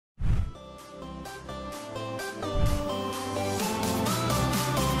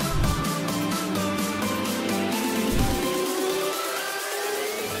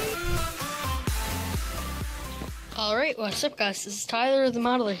What's up, guys? This is Tyler the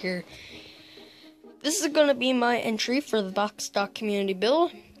Modeler here. This is going to be my entry for the box stock community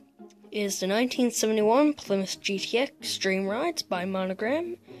build. It is the 1971 Plymouth GTX Dream Rides by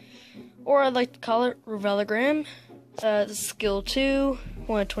Monogram, or I'd like to call it Revellogram. This is Skill 2,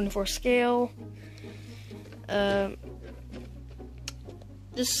 1/24 scale.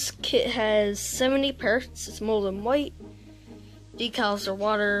 This kit has 70 parts. It's molded in white. Decals are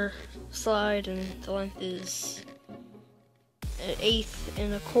water slide, and the length is 1/8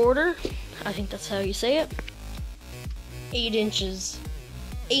 and 1/4. I think that's how you say it. 8 inches.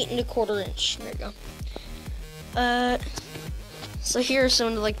 8 1/4 inch. There you go. So here are some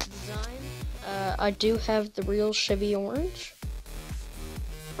of the design. I do have the real Chevy orange.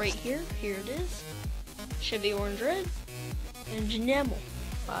 Right here. Here it is. Chevy orange red. And enamel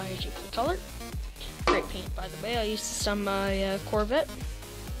by GTX Color. Great paint, by the way. I used this on my Corvette,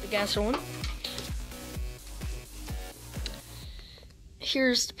 the gasser one.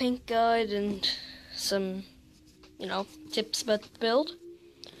 Here's the paint guide and some, tips about the build.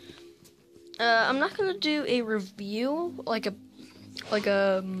 I'm not gonna do a review, like a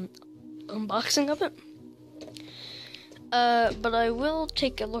unboxing of it. But I will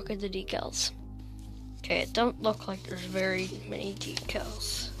take a look at the decals. Okay, it don't look like there's very many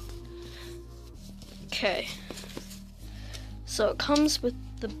decals. Okay, so it comes with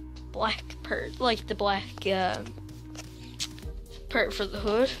the black part, the black part for the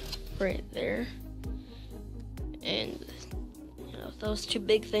hood, right there, and those two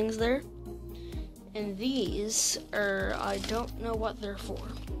big things there. And these are, I don't know what they're for,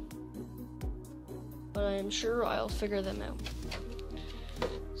 but I'm sure I'll figure them out.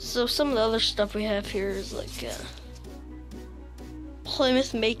 So some of the other stuff we have here is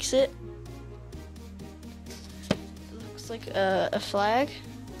Plymouth makes it. Like a flag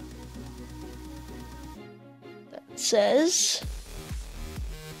that says,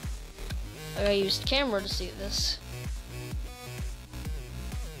 I gotta use the camera to see this,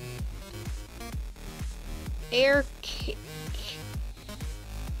 air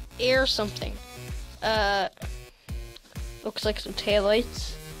something. Looks like some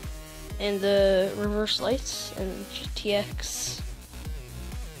taillights and the reverse lights and GTX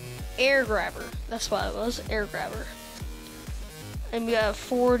air grabber. That's what it was, air grabber. And we got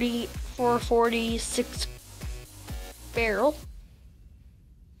 446 barrel.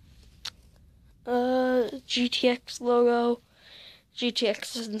 GTX logo,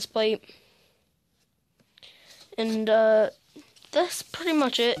 GTX license plate. And that's pretty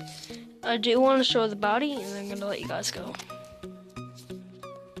much it. I do want to show the body, and I'm gonna let you guys go.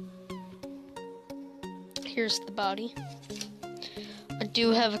 Here's the body. I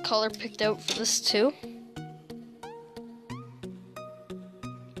do have a color picked out for this too.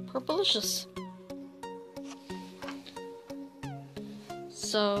 Purplicious.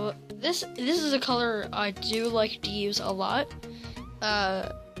 So this is a color I do like to use a lot.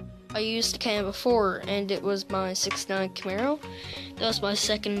 I used Cam before, and it was my 69 Camaro. That was my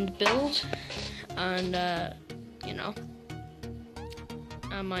second build on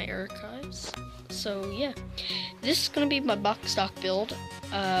on my archives. So yeah, this is gonna be my box stock build.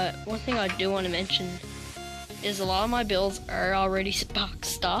 One thing I do want to mention is a lot of my builds are already box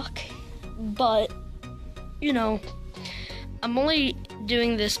stock, but I'm only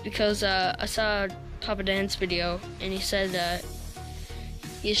doing this because I saw Papa Dan's video, and he said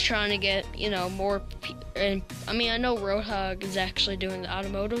he's trying to get more and I know Roadhog is actually doing the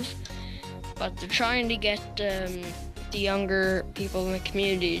automotive, but they're trying to get the younger people in the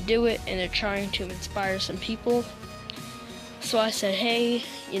community to do it, and they're trying to inspire some people. So I said, hey,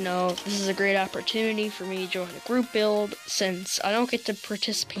 this is a great opportunity for me to join a group build, since I don't get to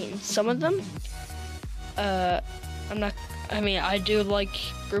participate in some of them. I do like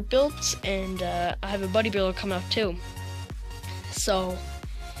group builds, and I have a buddy builder coming up too. So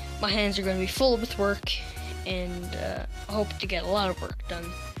my hands are going to be full with work, and I hope to get a lot of work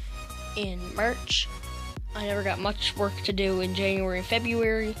done in March. I never got much work to do in January and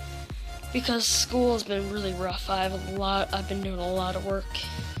February, because school has been really rough. I've been doing a lot of work.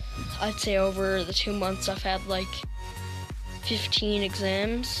 I'd say over the 2 months I've had 15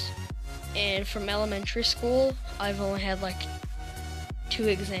 exams. And from elementary school, I've only had 2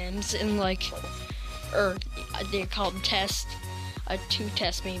 exams in or they call them tests. I had 2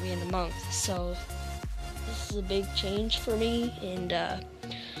 tests maybe in a month. So this is a big change for me, and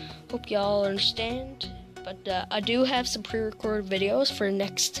hope y'all understand. But I do have some pre-recorded videos for the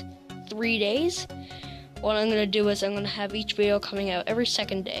next 3 days. What I'm going to do is I'm going to have each video coming out every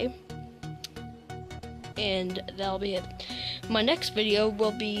second day, and that'll be it. My next video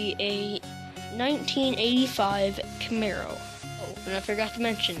will be a 1985 Camaro. Oh, and I forgot to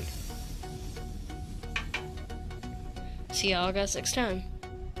mention. See y'all guys next time.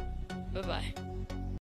 Bye-bye.